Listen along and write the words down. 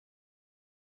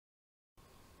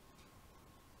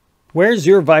Where's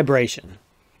your vibration?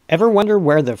 Ever wonder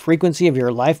where the frequency of your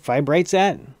life vibrates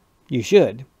at? You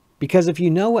should, because if you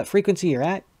know what frequency you're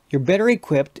at, you're better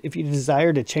equipped if you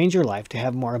desire to change your life to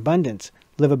have more abundance,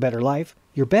 live a better life,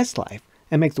 your best life,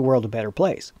 and make the world a better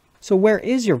place. So where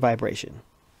is your vibration?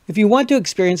 If you want to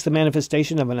experience the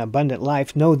manifestation of an abundant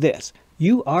life, know this: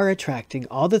 you are attracting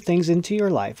all the things into your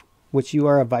life which you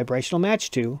are a vibrational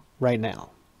match to right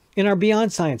now. In our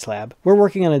Beyond Science Lab, we're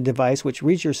working on a device which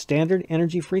reads your standard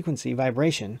energy frequency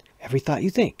vibration. Every thought you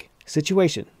think,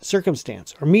 situation,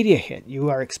 circumstance, or media hit you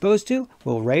are exposed to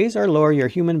will raise or lower your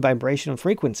human vibrational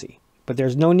frequency. But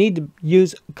there's no need to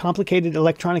use complicated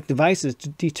electronic devices to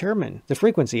determine the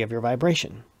frequency of your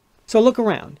vibration. So look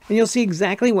around, and you'll see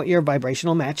exactly what you're a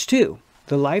vibrational match to.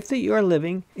 The life that you are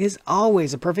living is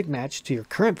always a perfect match to your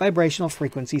current vibrational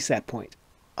frequency set point.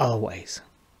 Always.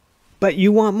 But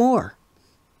you want more.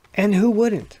 And who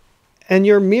wouldn't? And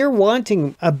your mere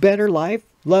wanting a better life,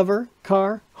 lover,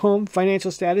 car, home,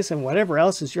 financial status, and whatever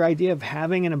else is your idea of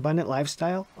having an abundant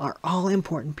lifestyle are all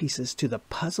important pieces to the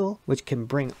puzzle which can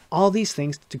bring all these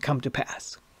things to come to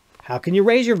pass. How can you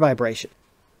raise your vibration?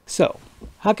 So,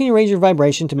 how can you raise your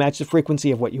vibration to match the frequency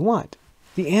of what you want?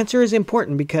 The answer is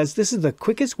important because this is the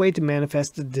quickest way to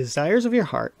manifest the desires of your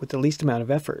heart with the least amount of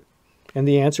effort. And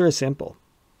the answer is simple,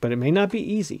 but it may not be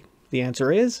easy. The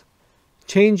answer is: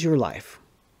 change your life.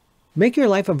 Make your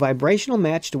life a vibrational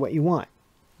match to what you want.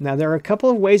 Now, there are a couple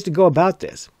of ways to go about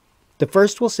this. The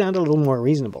first will sound a little more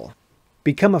reasonable.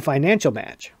 Become a financial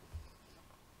match.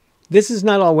 This is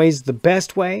not always the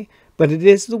best way, but it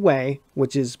is the way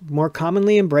which is more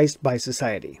commonly embraced by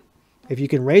society. If you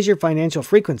can raise your financial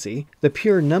frequency, the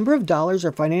pure number of dollars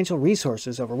or financial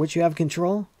resources over which you have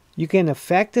control, you can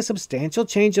effect a substantial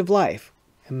change of life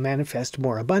and manifest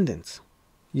more abundance.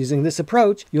 Using this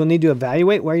approach, you'll need to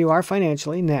evaluate where you are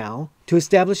financially now to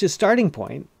establish a starting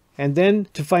point, and then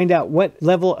to find out what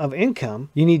level of income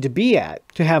you need to be at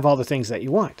to have all the things that you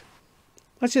want.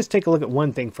 Let's just take a look at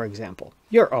one thing, for example: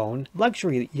 your own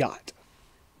luxury yacht.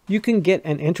 You can get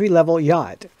an entry-level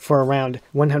yacht for around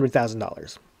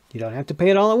 $100,000. You don't have to pay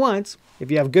it all at once.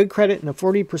 If you have good credit and a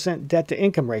 40%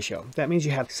 debt-to-income ratio, that means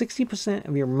you have 60%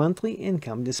 of your monthly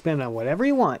income to spend on whatever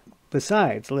you want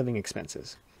besides living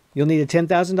expenses. You'll need a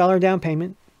 $10,000 down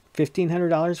payment,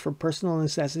 $1,500 for personal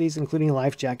necessities, including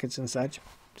life jackets and such,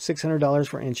 $600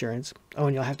 for insurance. Oh,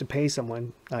 and you'll have to pay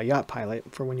someone, a yacht pilot,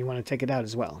 for when you want to take it out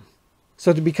as well.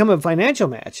 So to become a financial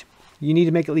match, you need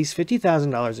to make at least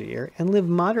 $50,000 a year and live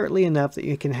moderately enough that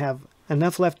you can have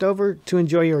enough left over to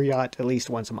enjoy your yacht at least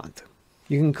once a month.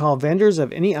 You can call vendors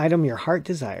of any item your heart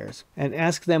desires and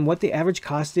ask them what the average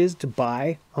cost is to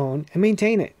buy, own, and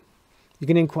maintain it. You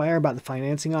can inquire about the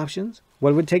financing options,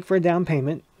 what it would take for a down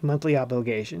payment, monthly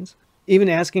obligations, even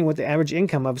asking what the average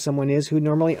income of someone is who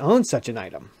normally owns such an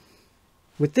item.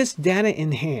 With this data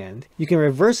in hand, you can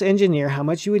reverse engineer how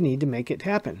much you would need to make it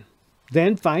happen.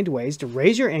 Then find ways to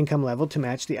raise your income level to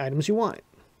match the items you want.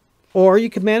 Or you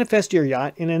could manifest your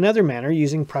yacht in another manner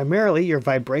using primarily your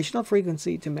vibrational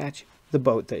frequency to match the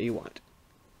boat that you want.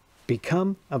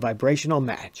 Become a vibrational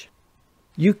match.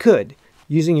 You could,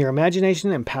 using your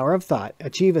imagination and power of thought,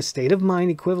 achieve a state of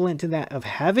mind equivalent to that of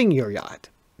having your yacht.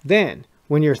 Then,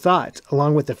 when your thoughts,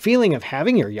 along with the feeling of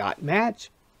having your yacht, match,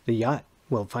 the yacht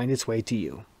will find its way to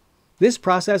you. This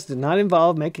process does not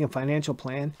involve making a financial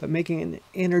plan, but making an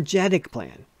energetic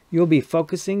plan. You will be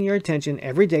focusing your attention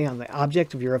every day on the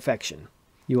object of your affection.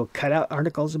 You will cut out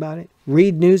articles about it,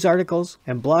 read news articles,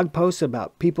 and blog posts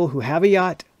about people who have a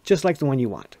yacht just like the one you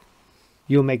want.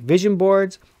 You will make vision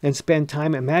boards and spend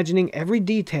time imagining every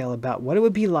detail about what it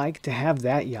would be like to have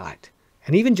that yacht,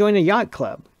 and even join a yacht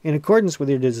club in accordance with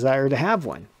your desire to have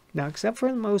one. Now, except for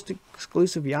the most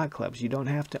exclusive yacht clubs, you don't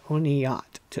have to own a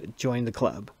yacht to join the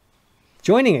club.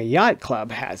 Joining a yacht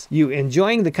club has you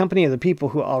enjoying the company of the people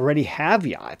who already have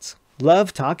yachts,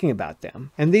 love talking about them,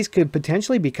 and these could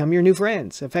potentially become your new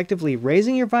friends, effectively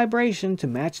raising your vibration to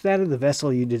match that of the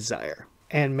vessel you desire,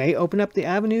 and may open up the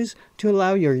avenues to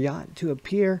allow your yacht to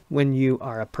appear when you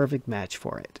are a perfect match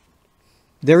for it.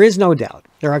 There is no doubt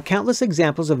there are countless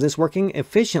examples of this working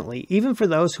efficiently, even for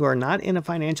those who are not in a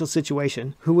financial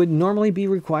situation who would normally be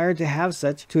required to have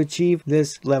such to achieve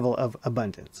this level of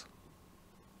abundance.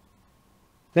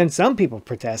 Then some people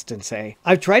protest and say,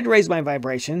 "I've tried to raise my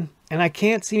vibration, and I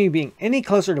can't see me being any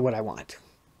closer to what I want.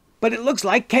 But it looks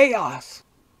like chaos."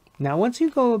 Now, once you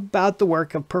go about the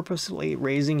work of purposefully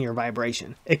raising your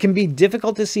vibration, it can be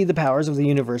difficult to see the powers of the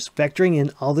universe vectoring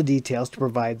in all the details to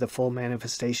provide the full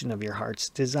manifestation of your heart's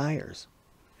desires.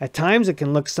 At times, it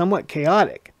can look somewhat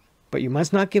chaotic, but you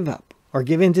must not give up or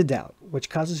give in to doubt, which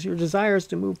causes your desires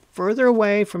to move further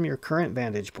away from your current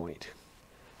vantage point.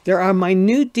 There are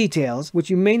minute details which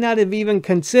you may not have even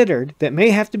considered that may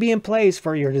have to be in place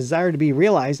for your desire to be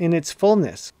realized in its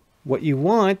fullness. What you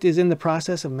want is in the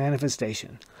process of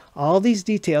manifestation. All these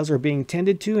details are being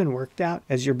tended to and worked out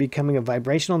as you're becoming a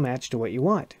vibrational match to what you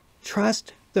want.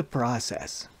 Trust the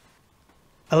process.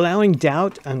 Allowing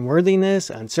doubt, unworthiness,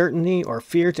 uncertainty, or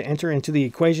fear to enter into the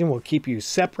equation will keep you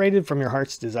separated from your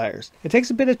heart's desires. It takes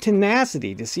a bit of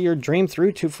tenacity to see your dream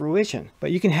through to fruition,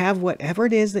 but you can have whatever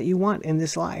it is that you want in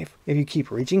this life if you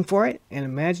keep reaching for it and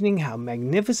imagining how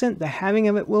magnificent the having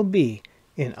of it will be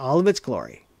in all of its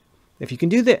glory. If you can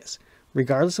do this,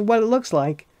 regardless of what it looks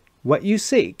like, what you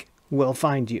seek will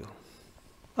find you.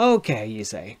 Okay, you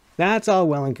say, that's all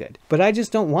well and good, but I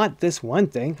just don't want this one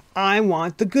thing. I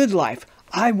want the good life.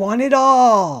 I want it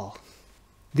all.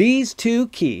 These two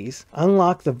keys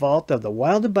unlock the vault of the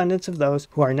wild abundance of those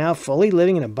who are now fully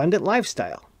living an abundant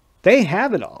lifestyle. They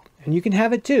have it all, and you can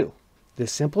have it too. The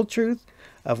simple truth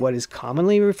of what is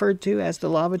commonly referred to as the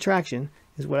law of attraction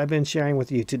is what I've been sharing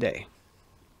with you today.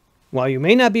 While you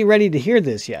may not be ready to hear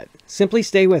this yet, simply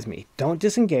stay with me. Don't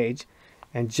disengage,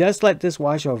 and just let this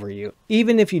wash over you,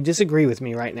 even if you disagree with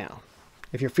me right now.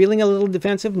 If you're feeling a little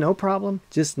defensive, no problem.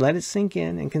 Just let it sink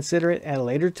in and consider it at a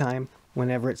later time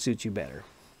whenever it suits you better.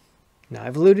 Now,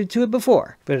 I've alluded to it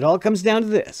before, but it all comes down to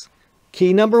this.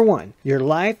 Key number one, your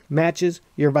life matches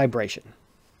your vibration.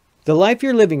 The life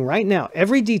you're living right now,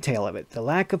 every detail of it, the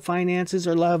lack of finances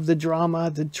or love, the drama,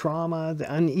 the trauma, the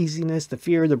uneasiness, the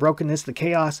fear, the brokenness, the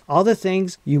chaos, all the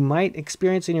things you might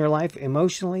experience in your life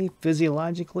emotionally,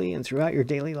 physiologically, and throughout your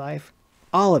daily life,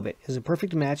 all of it is a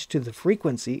perfect match to the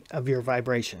frequency of your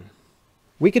vibration.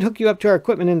 We could hook you up to our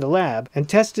equipment in the lab and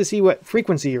test to see what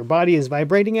frequency your body is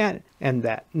vibrating at, and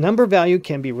that number value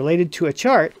can be related to a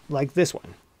chart like this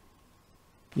one.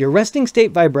 Your resting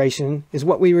state vibration is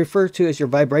what we refer to as your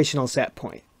vibrational set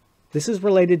point. This is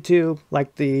related to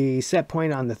like the set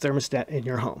point on the thermostat in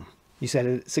your home. You set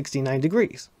it at 69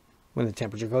 degrees. When the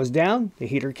temperature goes down, the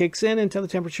heater kicks in until the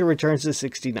temperature returns to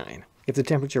 69. If the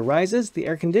temperature rises, the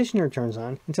air conditioner turns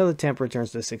on until the temp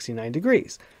returns to 69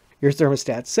 degrees, your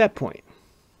thermostat's set point.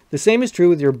 The same is true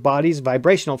with your body's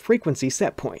vibrational frequency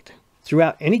set point.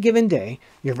 Throughout any given day,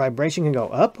 your vibration can go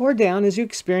up or down as you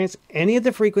experience any of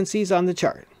the frequencies on the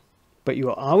chart. But you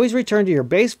will always return to your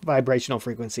base vibrational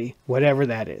frequency, whatever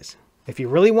that is. If you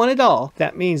really want it all,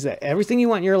 that means that everything you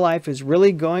want in your life is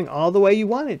really going all the way you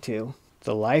want it to,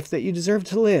 the life that you deserve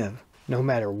to live. No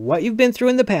matter what you've been through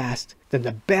in the past, then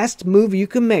the best move you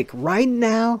can make right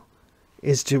now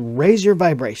is to raise your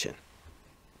vibration.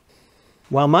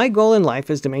 While my goal in life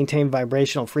is to maintain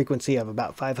vibrational frequency of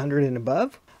about 500 and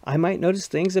above, I might notice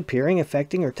things appearing,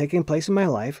 affecting, or taking place in my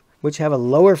life which have a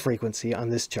lower frequency on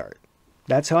this chart.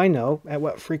 That's how I know at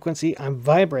what frequency I'm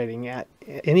vibrating at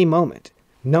any moment.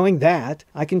 Knowing that,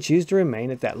 I can choose to remain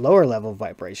at that lower level of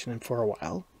vibration for a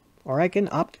while, or I can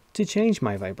opt to change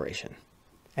my vibration.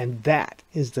 And that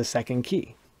is the second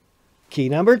key. Key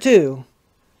number two,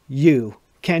 you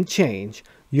can change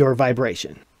your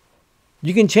vibration.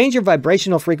 You can change your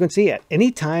vibrational frequency at any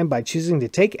time by choosing to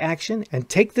take action and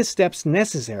take the steps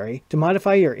necessary to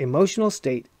modify your emotional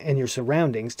state and your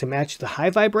surroundings to match the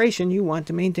high vibration you want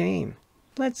to maintain.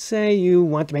 Let's say you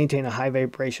want to maintain a high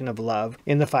vibration of love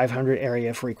in the 500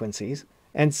 area frequencies,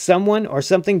 and someone or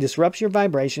something disrupts your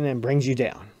vibration and brings you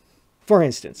down. For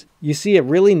instance, you see a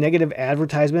really negative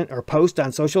advertisement or post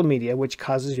on social media which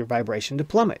causes your vibration to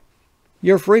plummet.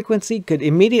 Your frequency could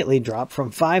immediately drop from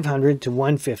 500 to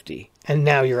 150, and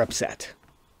now you're upset.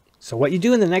 So what you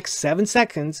do in the next 7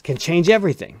 seconds can change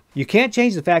everything. You can't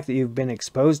change the fact that you've been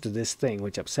exposed to this thing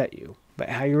which upset you, but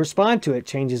how you respond to it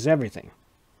changes everything.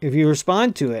 If you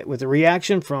respond to it with a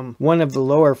reaction from one of the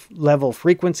lower level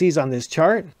frequencies on this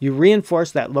chart, you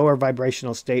reinforce that lower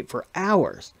vibrational state for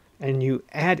hours, and you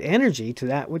add energy to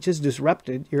that which has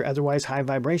disrupted your otherwise high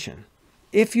vibration.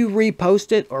 If you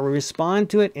repost it or respond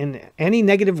to it in any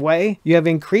negative way, you have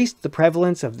increased the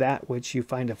prevalence of that which you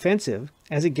find offensive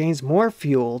as it gains more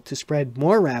fuel to spread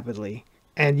more rapidly,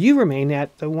 and you remain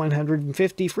at the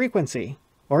 150 frequency,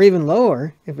 or even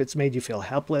lower if it's made you feel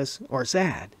helpless or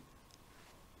sad.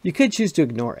 You could choose to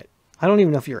ignore it. I don't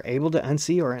even know if you're able to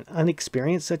unsee or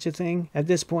unexperience such a thing at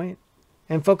this point,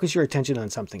 and focus your attention on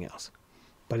something else.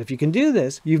 But if you can do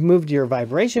this, you've moved your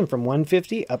vibration from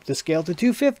 150 up the scale to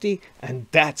 250, and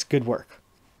that's good work.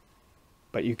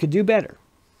 But you could do better.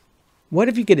 What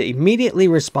if you could immediately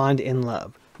respond in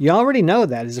love? You already know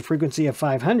that is a frequency of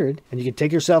 500, and you can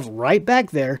take yourself right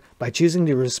back there by choosing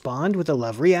to respond with a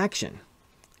love reaction.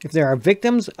 If there are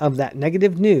victims of that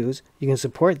negative news, you can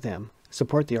support them,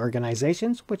 support the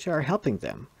organizations which are helping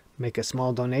them, Make a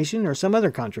small donation or some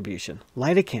other contribution.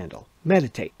 Light a candle.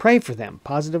 Meditate. Pray for them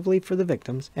positively for the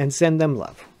victims and send them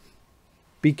love.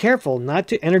 Be careful not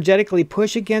to energetically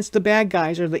push against the bad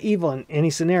guys or the evil in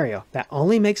any scenario. That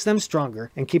only makes them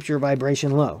stronger and keeps your vibration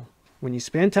low. When you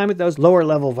spend time with those lower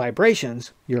level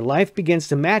vibrations, your life begins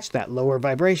to match that lower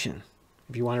vibration.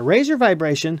 If you want to raise your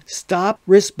vibration, stop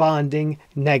responding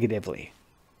negatively.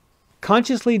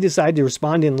 Consciously decide to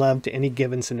respond in love to any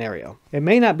given scenario. It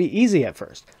may not be easy at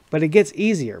first, but it gets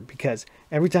easier because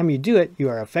every time you do it, you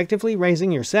are effectively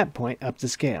raising your set point up the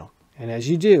scale. And as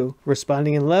you do,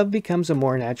 responding in love becomes a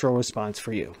more natural response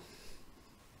for you.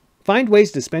 Find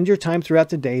ways to spend your time throughout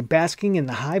the day basking in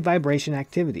the high vibration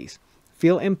activities.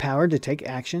 Feel empowered to take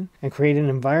action and create an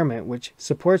environment which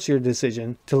supports your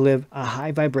decision to live a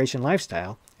high vibration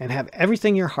lifestyle and have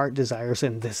everything your heart desires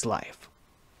in this life.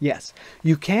 Yes,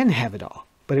 you can have it all,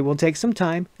 but it will take some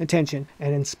time, attention,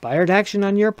 and inspired action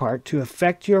on your part to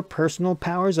affect your personal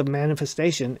powers of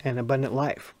manifestation and abundant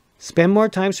life. Spend more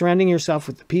time surrounding yourself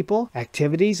with the people,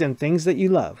 activities, and things that you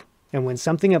love. And when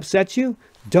something upsets you,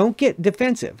 don't get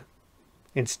defensive.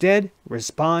 Instead,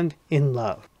 respond in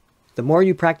love. The more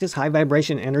you practice high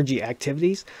vibration energy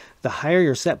activities, the higher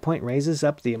your set point raises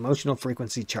up the emotional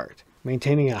frequency chart.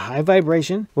 Maintaining a high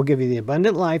vibration will give you the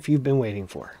abundant life you've been waiting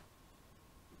for.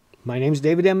 My name's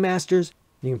David M. Masters.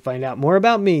 You can find out more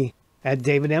about me at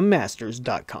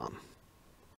davidmmasters.com.